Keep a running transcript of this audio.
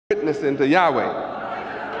witnessing to Yahweh.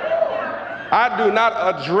 I do not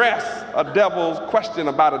address a devil's question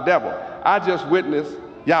about a devil. I just witness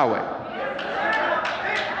Yahweh.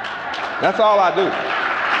 That's all I do.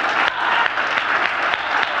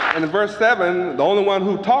 And in verse 7, the only one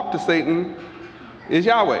who talked to Satan is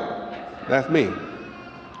Yahweh. That's me.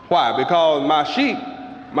 Why? Because my sheep,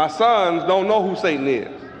 my sons, don't know who Satan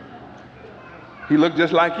is. He looked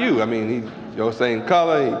just like you. I mean, he's your same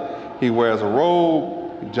color. He wears a robe.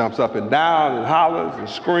 He jumps up and down and hollers and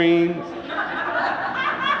screams.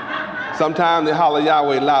 Sometimes they holler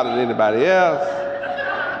Yahweh louder than anybody else.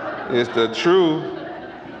 It's the truth.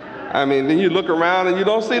 I mean, then you look around and you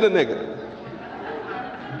don't see the nigga.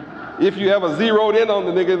 If you ever zeroed in on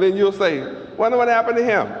the nigga, then you'll say, wonder what happened to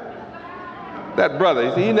him. That brother,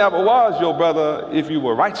 you see, he never was your brother if you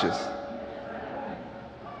were righteous.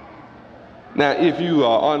 Now, if you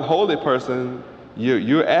are an unholy person,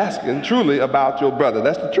 you're asking truly about your brother.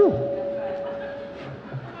 That's the truth.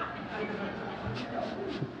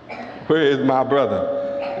 Where is my brother?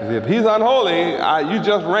 If he's unholy, you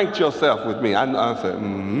just ranked yourself with me. I said,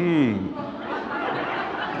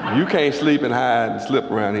 you can't sleep and hide and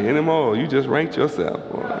slip around here anymore. You just ranked yourself,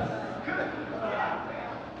 boy.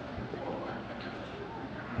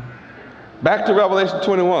 Back to Revelation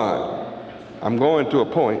 21. I'm going to a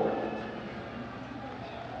point.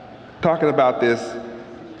 Talking about this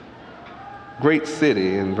great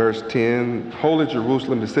city in verse 10, Holy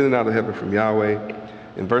Jerusalem descending out of heaven from Yahweh.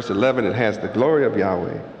 In verse 11, it has the glory of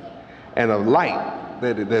Yahweh and a light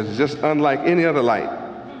that's just unlike any other light.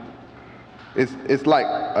 It's like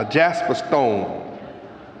a jasper stone.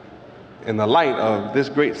 And the light of this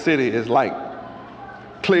great city is like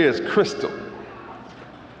clear as crystal.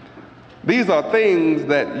 These are things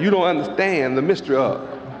that you don't understand the mystery of.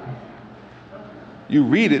 You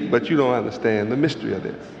read it, but you don't understand the mystery of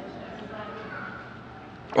this.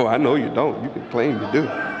 Oh, I know you don't. You can claim you do.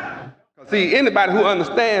 See, anybody who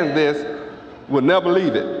understands this will never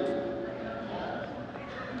leave it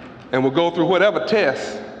and will go through whatever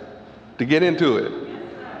test to get into it.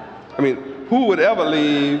 I mean, who would ever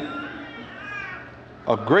leave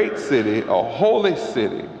a great city, a holy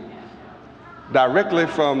city, directly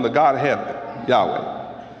from the God of heaven,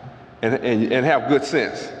 Yahweh, and have good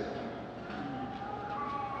sense?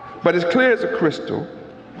 But it's clear as a crystal,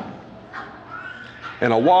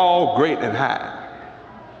 and a wall great and high.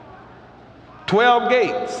 12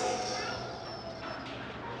 gates.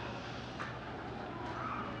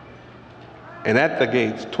 And at the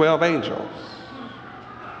gates, 12 angels.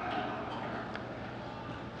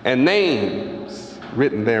 And names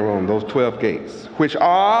written there on those 12 gates, which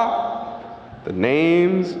are the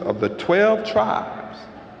names of the 12 tribes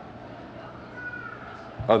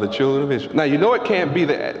of the children of Israel. Now, you know it can't be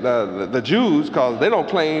the Jews, because they don't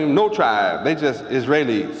claim no tribe. They just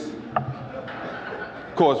Israelis.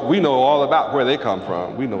 Of course, we know all about where they come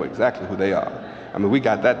from. We know exactly who they are. I mean, we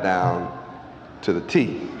got that down to the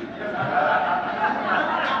T.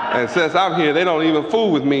 And since I'm here, they don't even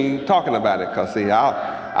fool with me talking about it, because see,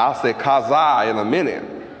 I'll say Kazah in a minute.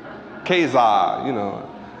 Kazah, you know.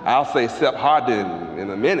 I'll say Sephardim in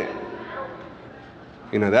a minute.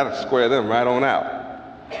 You know, that'll square them right on out.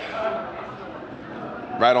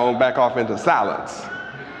 Right on back off into silence.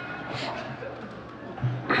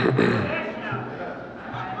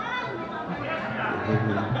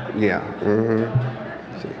 Yeah.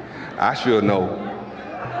 I sure know.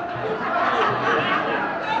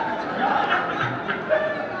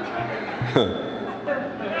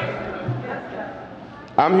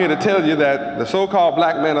 I'm here to tell you that the so-called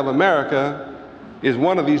black man of America is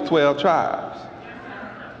one of these 12 tribes.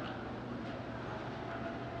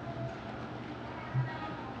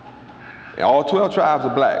 And all 12 tribes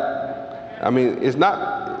are black. I mean, it's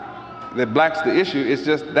not that black's the issue, it's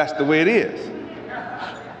just that's the way it is.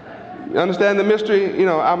 You understand the mystery? You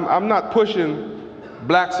know, I'm not pushing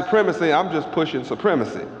black supremacy, I'm just pushing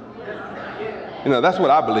supremacy. You know, that's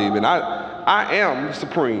what I believe in. I am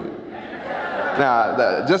supreme.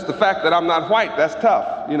 Now, just the fact that I'm not white, that's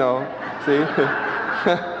tough, you know, see?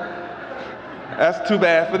 That's too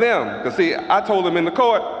bad for them. Because see, I told them in the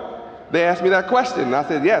court, they asked me that question, and I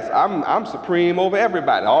said, yes, I'm supreme over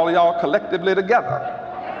everybody, all of y'all collectively together.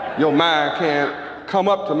 Your mind can't come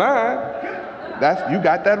up to mine. You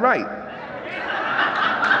got that right.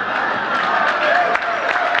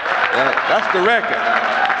 That's the record.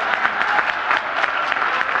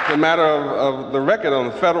 It's a matter of the record on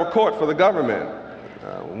the federal court for the government.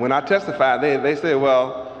 When I testified, they said,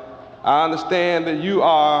 well, I understand that you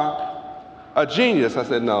are a genius. I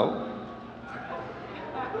said, no.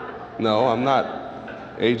 No, I'm not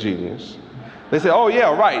a genius. They said, oh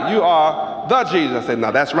yeah, right, you are the Jesus. I said,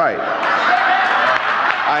 no, that's right.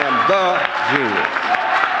 I am the genius.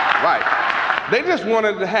 Right. They just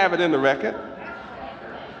wanted to have it in the record.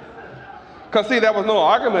 Because, see, there was no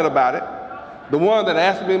argument about it. The one that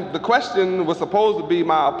asked me the question was supposed to be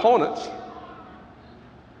my opponents.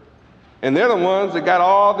 And they're the ones that got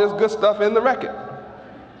all this good stuff in the record.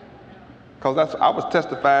 Because I was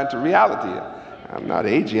testifying to reality. I'm not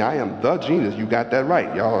AG, I am the genius. You got that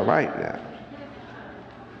right. Y'all are right now.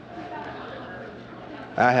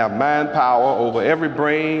 I have mind power over every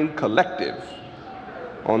brain collective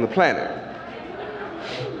on the planet.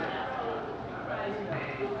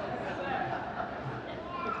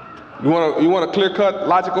 You want a clear-cut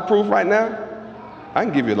logical proof right now? I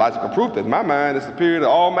can give you a logical proof that my mind is superior to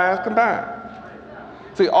all minds combined.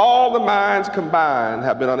 See, all the minds combined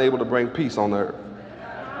have been unable to bring peace on the earth.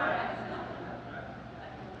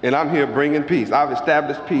 And I'm here bringing peace. I've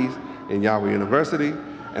established peace in Yahweh University,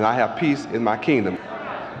 and I have peace in my kingdom.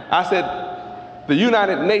 I said, the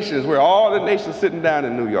United Nations, where all the nations sitting down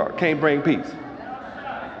in New York, can't bring peace.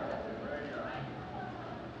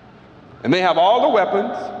 And they have all the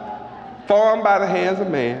weapons formed by the hands of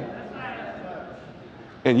man,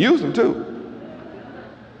 and use them too,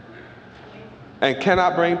 and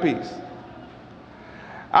cannot bring peace.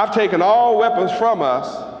 I've taken all weapons from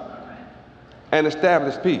us and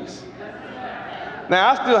established peace.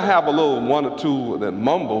 Now, I still have a little one or two that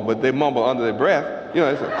mumble, but they mumble under their breath. You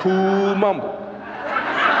know, it's a cool mumble.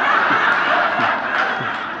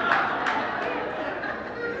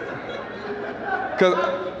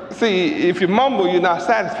 Because, see, if you mumble, you're not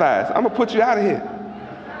satisfied. So I'm going to put you out of here.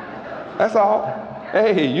 That's all.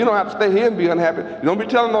 Hey, you don't have to stay here and be unhappy. You don't be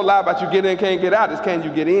telling no lie about you get in, can't get out. It's can you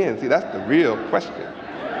get in? See, that's the real question.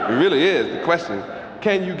 It really is the question.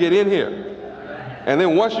 Can you get in here? And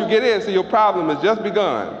then once you get in, see, your problem has just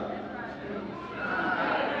begun.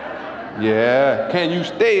 Yeah, can you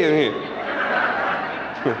stay in here?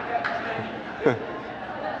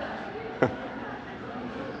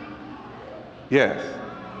 Yes.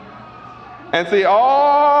 And see,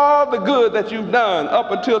 all the good that you've done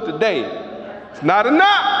up until today, it's not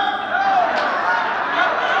enough.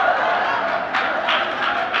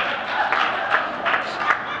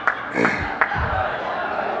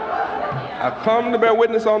 I've come to bear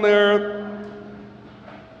witness on the earth,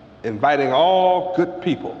 inviting all good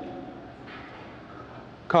people.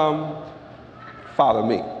 Come, follow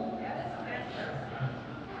me.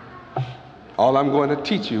 All I'm going to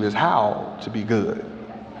teach you is how to be good.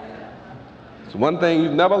 It's one thing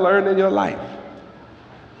you've never learned in your life,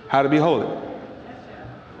 how to be holy.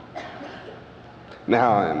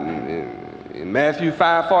 Now, in Matthew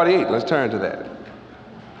 5:48, let's turn to that.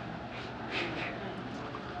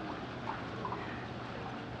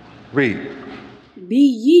 Read. Be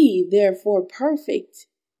ye therefore perfect,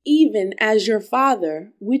 even as your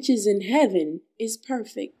Father, which is in heaven, is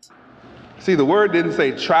perfect. See, the word didn't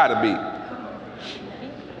say try to be.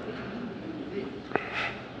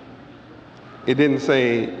 It didn't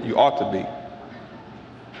say you ought to be.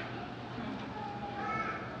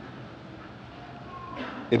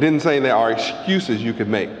 It didn't say there are excuses you can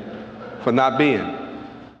make for not being.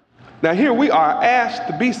 Now here we are asked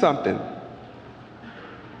to be something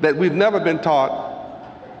that we've never been taught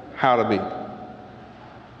how to be.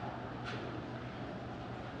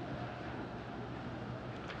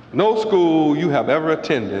 No school you have ever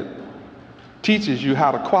attended teaches you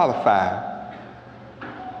how to qualify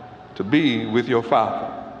to be with your Father,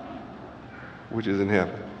 which is in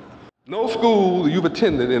heaven. No school you've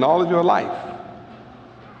attended in all of your life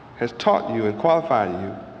has taught you and qualified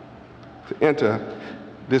you to enter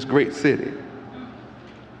this great city,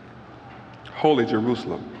 Holy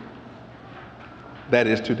Jerusalem, that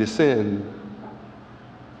is to descend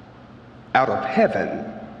out of heaven,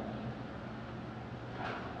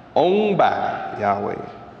 owned by Yahweh,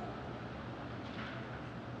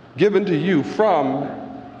 given to you from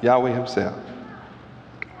Yahweh himself.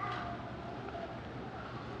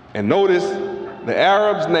 And notice the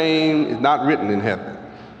Arab's name is not written in heaven.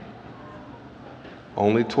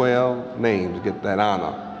 Only 12 names get that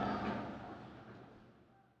honor